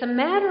 It's a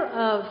matter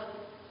of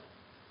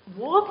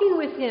walking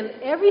with Him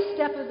every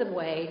step of the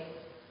way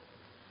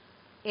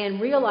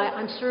and realize,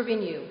 I'm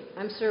serving you.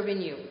 I'm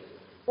serving you.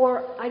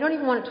 Or, I don't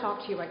even want to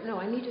talk to you right now.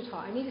 No, I need to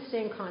talk. I need to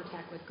stay in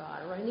contact with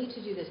God. Or I need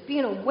to do this.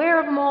 Being aware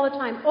of Him all the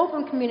time.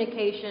 Open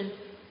communication.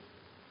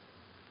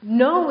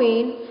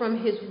 Knowing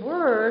from His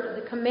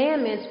Word, the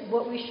commandments,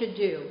 what we should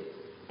do.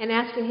 And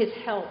asking His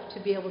help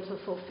to be able to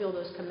fulfill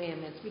those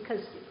commandments.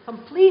 Because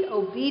complete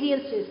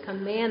obedience to His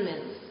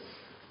commandments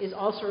is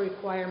also a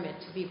requirement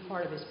to be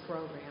part of His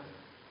program.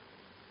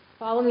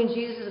 Following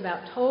Jesus is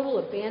about total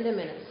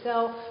abandonment of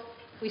self.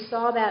 We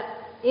saw that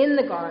in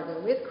the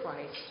garden with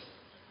Christ.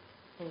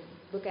 And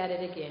look at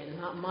it again.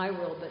 Not my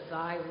will, but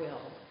Thy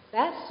will.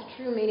 That's the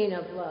true meaning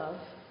of love.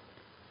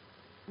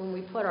 When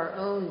we put our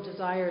own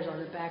desires on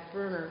the back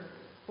burner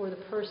for the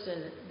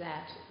person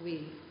that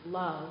we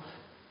love,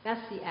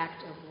 that's the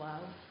act of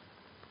love.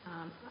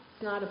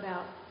 It's not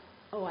about,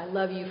 oh, I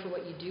love you for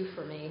what you do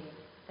for me.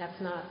 That's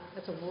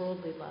a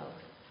worldly love.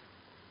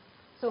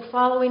 So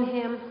following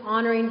Him,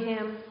 honoring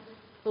Him,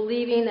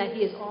 believing that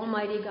He is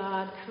Almighty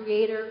God,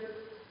 Creator,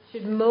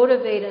 should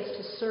motivate us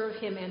to serve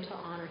Him and to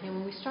honor Him.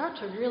 When we start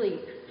to really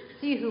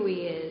see who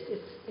He is,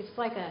 it's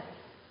like a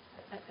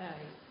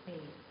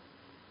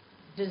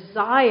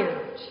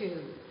desire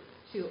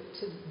to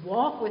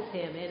walk with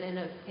Him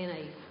and in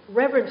a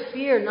reverent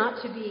fear,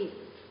 not to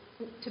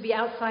be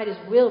outside His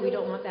will. We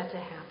don't want that to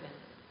happen.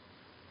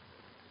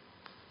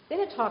 Then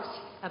it talks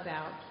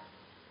about,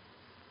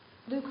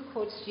 Luke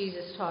quotes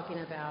Jesus talking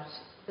about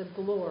the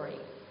glory.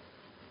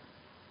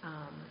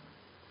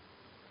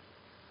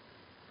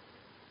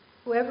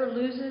 Whoever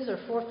loses or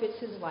forfeits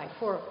his life,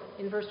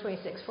 in verse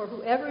 26, for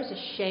whoever is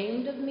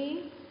ashamed of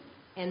me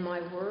and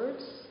my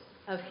words,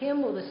 of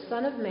him will the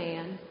Son of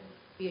Man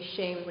be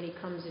ashamed when He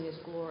comes in His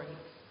glory,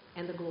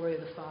 and the glory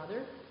of the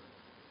Father,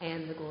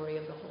 and the glory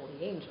of the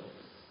holy angels.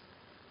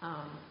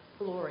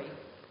 Glory.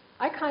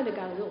 I kind of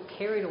got a little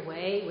carried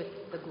away with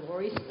the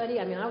glory study.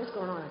 I mean, I was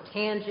going on a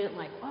tangent,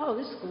 like, oh,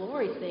 this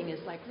glory thing is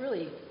like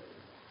really,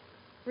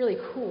 really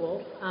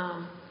cool.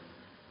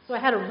 So I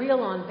had to reel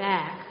on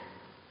back.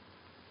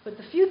 But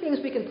the few things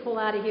we can pull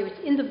out of here, it's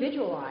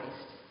individualized.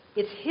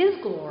 It's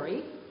His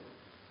glory,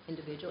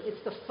 individual.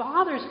 It's the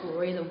Father's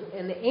glory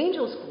and the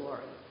angel's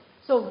glory.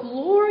 So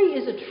glory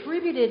is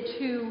attributed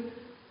to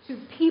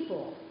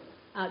people,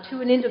 to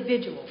an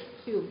individual.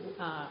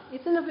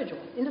 It's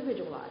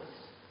individualized.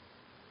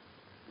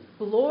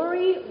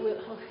 Glory will...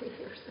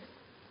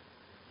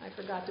 I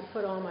forgot to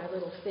put all my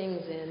little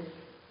things in.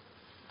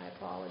 I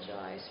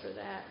apologize for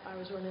that. I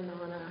was running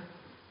on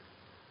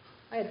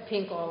I had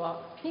pink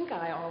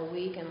eye all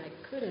week, and I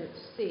couldn't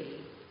see.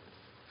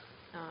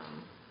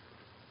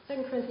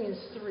 2 Corinthians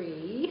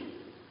 3,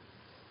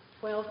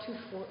 12 to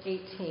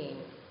 18.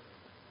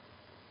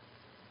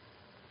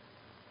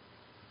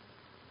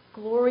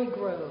 Glory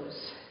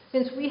grows.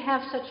 Since we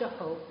have such a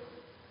hope,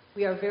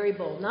 we are very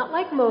bold. Not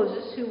like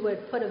Moses, who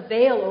would put a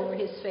veil over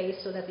his face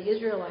so that the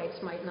Israelites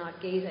might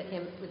not gaze at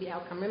him with the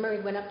outcome. Remember,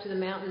 he went up to the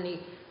mountain, and he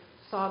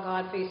saw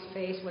God face to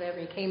face, whatever.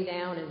 He came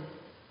down,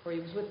 or he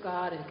was with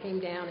God and came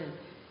down, and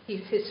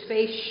his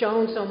face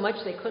shone so much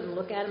they couldn't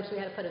look at him, so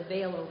he had to put a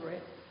veil over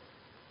it.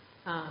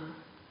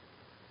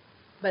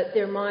 But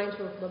their minds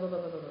were blah, blah, blah,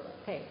 blah, blah,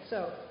 blah. Okay,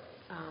 so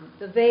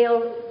the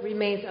veil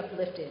remains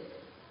uplifted.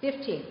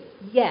 15.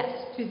 Yes,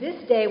 to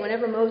this day,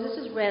 whenever Moses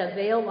is read, a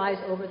veil lies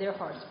over their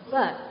hearts.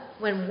 But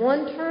when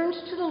one turns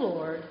to the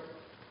Lord,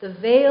 the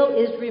veil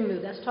is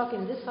removed. That's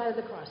talking this side of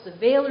the cross. The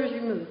veil is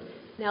removed.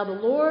 Now the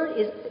Lord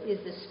is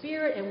the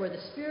Spirit, and where the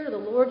Spirit of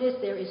the Lord is,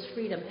 there is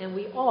freedom. And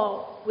we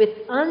all, with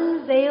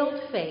unveiled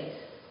face,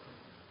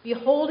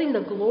 beholding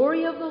the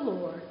glory of the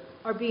Lord,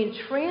 are being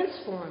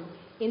transformed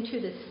into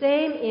the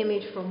same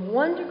image from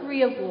one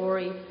degree of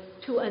glory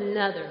to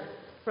another.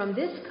 From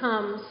this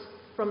comes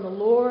from the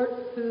Lord,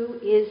 who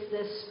is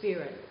the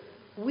Spirit.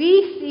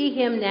 We see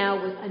Him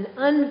now with an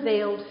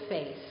unveiled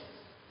face.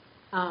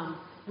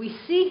 We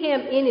see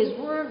Him in His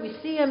Word. We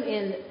see Him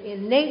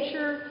in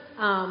nature.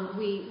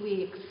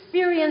 We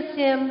experience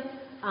Him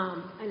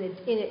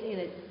in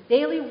a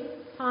daily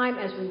time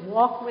as we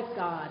walk with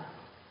God.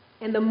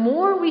 And the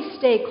more we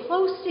stay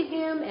close to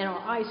Him and our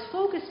eyes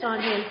focused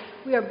on Him,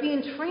 we are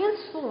being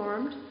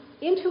transformed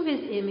into His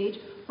image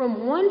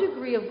from one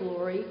degree of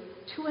glory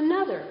to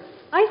another.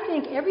 I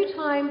think every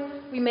time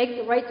we make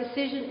the right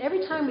decision,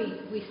 every time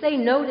we say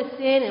no to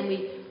sin and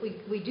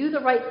we do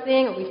the right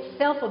thing, or we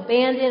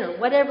self-abandon or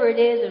whatever it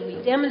is, and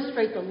we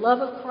demonstrate the love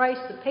of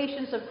Christ, the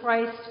patience of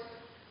Christ,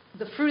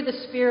 the fruit of the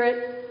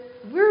Spirit,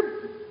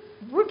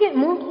 we're getting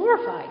more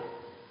glorified.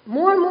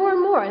 More and more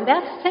and more. And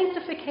that's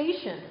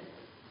sanctification.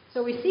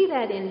 So we see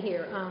that in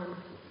here.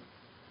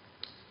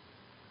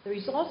 The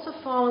results of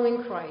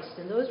following Christ.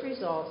 And those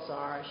results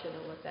are, I shouldn't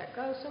have let that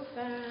go so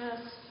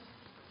fast.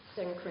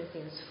 2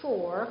 Corinthians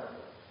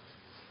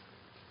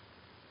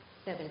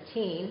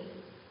 4:17.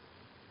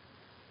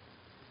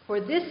 For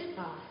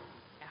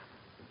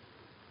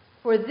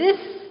this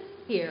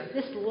here,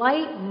 this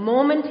light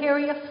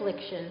momentary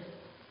affliction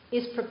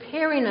is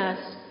preparing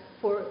us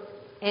for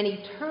an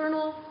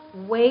eternal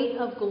weight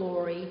of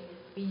glory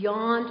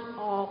beyond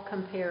all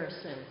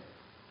comparison.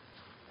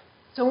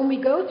 So when we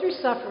go through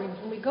sufferings,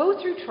 when we go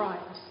through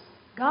trials,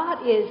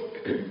 God is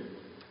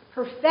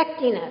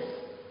perfecting us.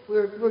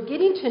 We're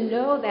getting to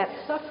know that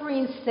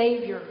suffering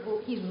Savior.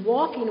 He's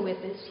walking with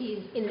us.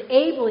 He's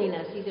enabling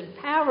us. He's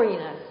empowering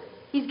us.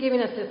 He's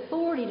giving us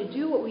authority to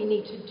do what we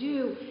need to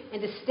do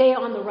and to stay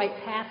on the right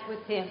path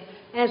with Him.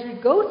 And as we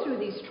go through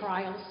these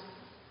trials,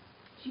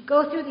 as you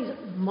go through these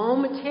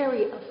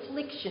momentary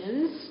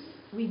afflictions,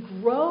 we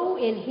grow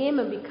in Him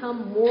and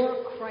become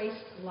more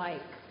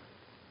Christ-like.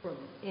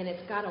 And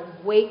it's got a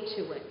weight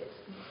to it.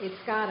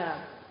 It's got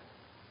a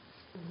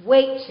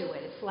weight to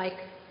it. It's like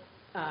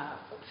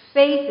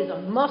faith is a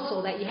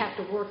muscle that you have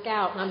to work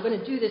out. And I'm going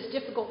to do this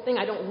difficult thing.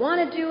 I don't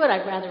want to do it.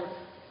 I'd rather,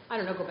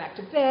 go back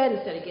to bed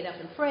instead of get up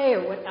and pray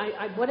or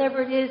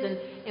whatever it is.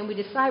 And we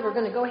decide we're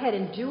going to go ahead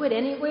and do it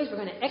anyways. We're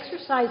going to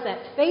exercise that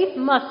faith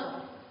muscle.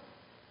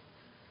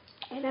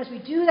 And as we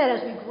do that,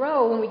 as we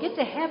grow, when we get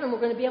to heaven,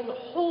 we're going to be able to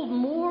hold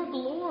more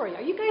glory.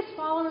 Are you guys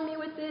following me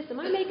with this?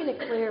 Am I making it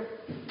clear?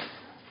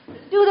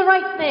 Do the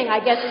right thing, I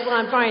guess is what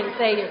I'm trying to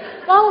say here.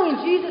 Following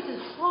Jesus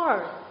is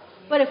hard.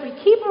 But if we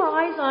keep our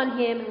eyes on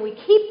Him and we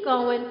keep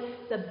going,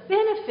 the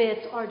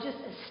benefits are just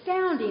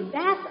astounding.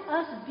 That's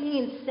us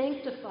being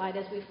sanctified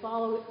as we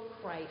follow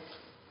Christ.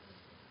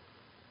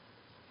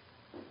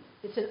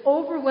 It's an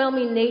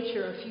overwhelming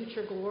nature of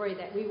future glory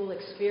that we will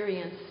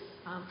experience.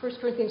 1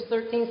 Corinthians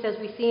 13 says,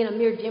 we see in a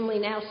mirror dimly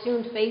now,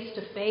 soon face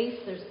to face.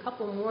 There's a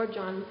couple more. 1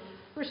 John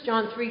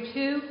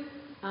 3:2.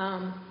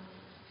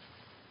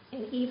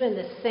 And even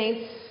the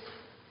saints,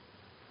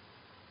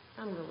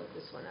 I'm going to look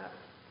this one up.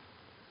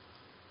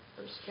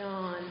 1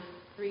 John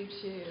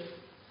 3:2.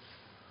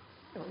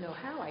 I don't know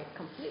how I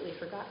completely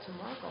forgot to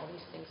mark all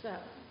these things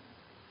up.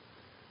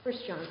 1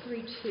 John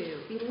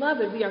 3:2.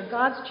 Beloved, we are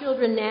God's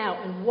children now,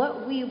 and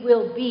what we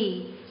will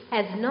be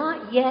has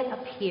not yet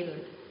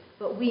appeared.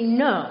 But we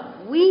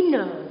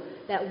know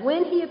that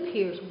when He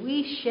appears,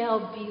 we shall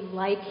be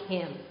like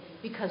Him,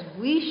 because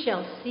we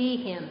shall see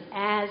Him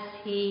as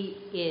He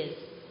is.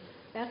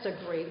 That's a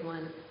great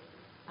one.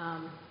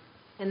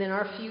 And then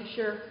our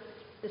future,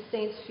 the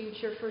saints'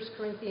 future, 1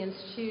 Corinthians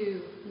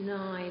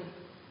 2:9.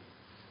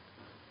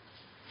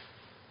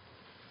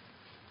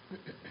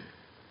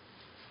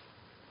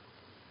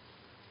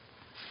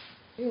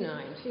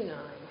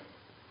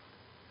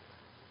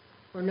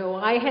 For no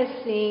eye has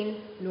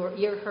seen, nor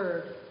ear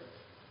heard,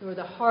 nor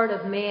the heart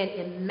of man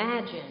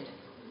imagined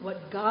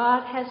what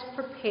God has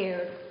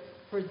prepared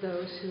for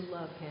those who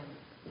love Him.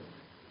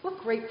 What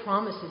great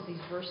promises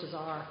these verses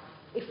are.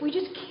 If we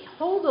just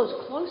hold those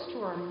close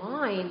to our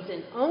minds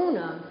and own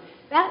them,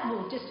 that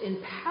will just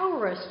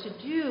empower us to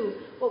do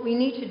what we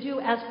need to do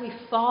as we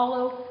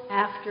follow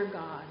after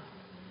God.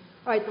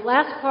 All right, the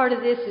last part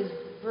of this is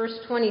verse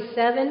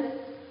 27,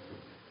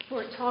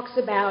 where it talks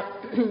about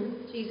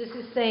Jesus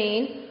is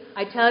saying,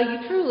 I tell you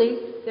truly,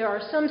 there are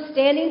some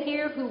standing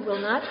here who will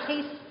not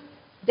taste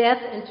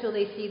death until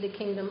they see the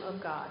kingdom of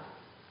God.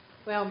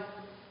 Well,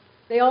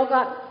 they all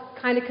got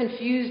kind of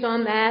confused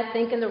on that,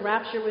 thinking the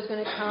rapture was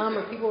going to come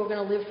or people were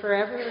going to live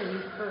forever, and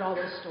you've heard all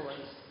those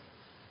stories.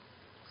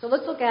 So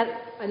let's look at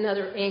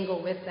another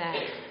angle with that.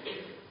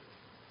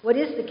 What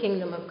is the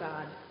kingdom of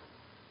God?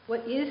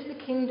 What is the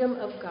kingdom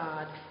of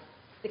God?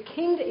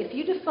 If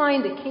you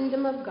define the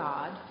kingdom of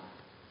God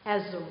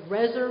as the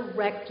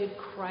resurrected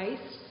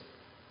Christ,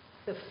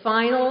 the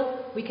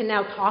final, we can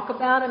now talk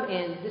about Him,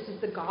 and this is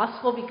the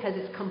gospel because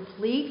it's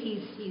complete.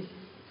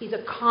 He's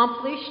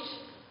accomplished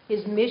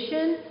His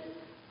mission.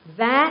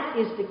 That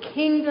is the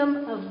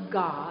kingdom of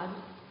God.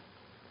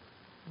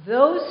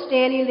 Those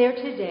standing there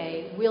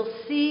today will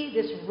see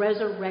this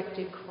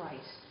resurrected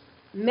Christ.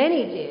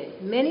 Many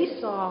did. Many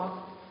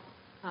saw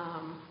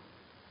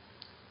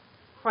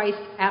Christ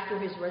after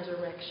His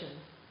resurrection.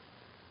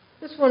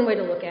 That's one way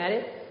to look at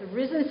it. The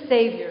risen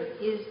Savior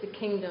is the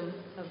kingdom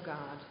of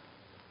God.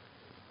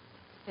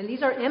 And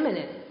these are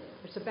imminent.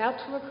 It's about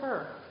to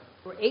occur.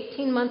 We're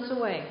 18 months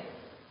away.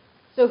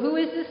 So who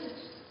is this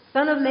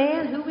Son of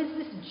Man? Who is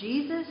this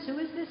Jesus? Who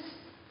is this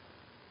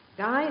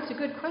guy? It's a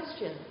good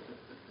question.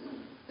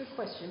 Good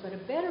question, but a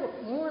better,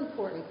 more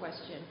important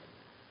question.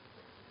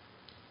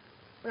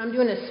 When I'm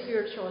doing a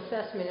spiritual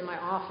assessment in my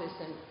office,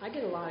 and I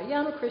get a lot of,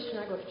 I'm a Christian,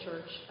 I go to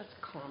church. That's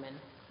common.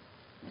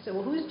 I said,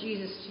 well, who's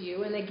Jesus to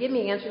you? And they give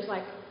me answers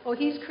like, oh,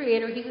 he's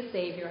creator, he's a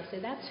savior. I say,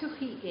 that's who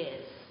he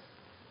is.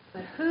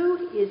 But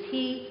who is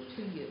he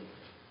to you?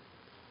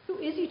 Who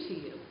is he to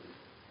you?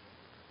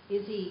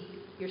 Is he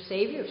your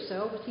savior? If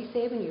so, what's he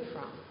saving you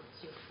from?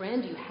 Is he your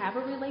friend? Do you have a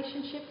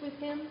relationship with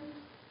him?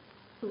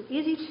 Who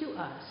is he to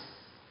us?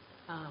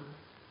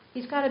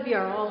 He's got to be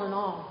our all in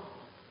all.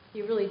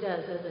 He really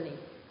does, doesn't he?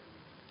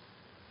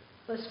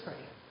 Let's pray.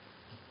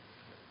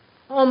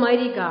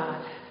 Almighty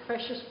God,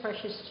 precious,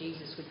 precious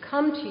Jesus, we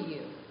come to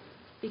you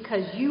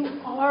because you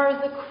are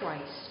the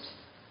Christ.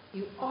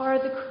 You are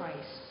the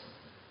Christ.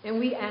 And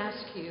we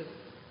ask you,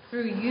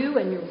 through you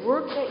and your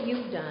work that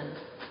you've done,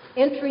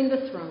 entering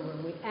the throne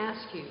room, we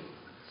ask you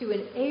to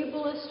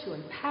enable us, to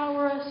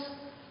empower us,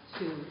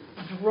 to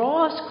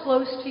draw us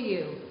close to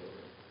you.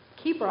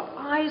 Keep our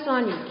eyes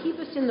on you. Keep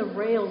us in the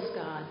rails,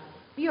 God.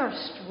 Be our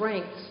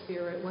strength,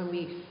 Spirit, when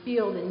we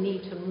feel the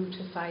need to move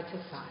to side.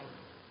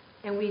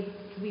 And we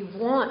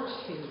want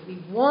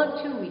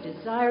to, we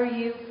desire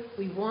you,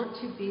 we want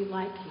to be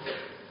like you.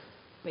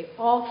 May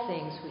all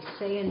things we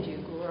say and do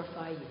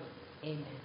glorify you. Amen.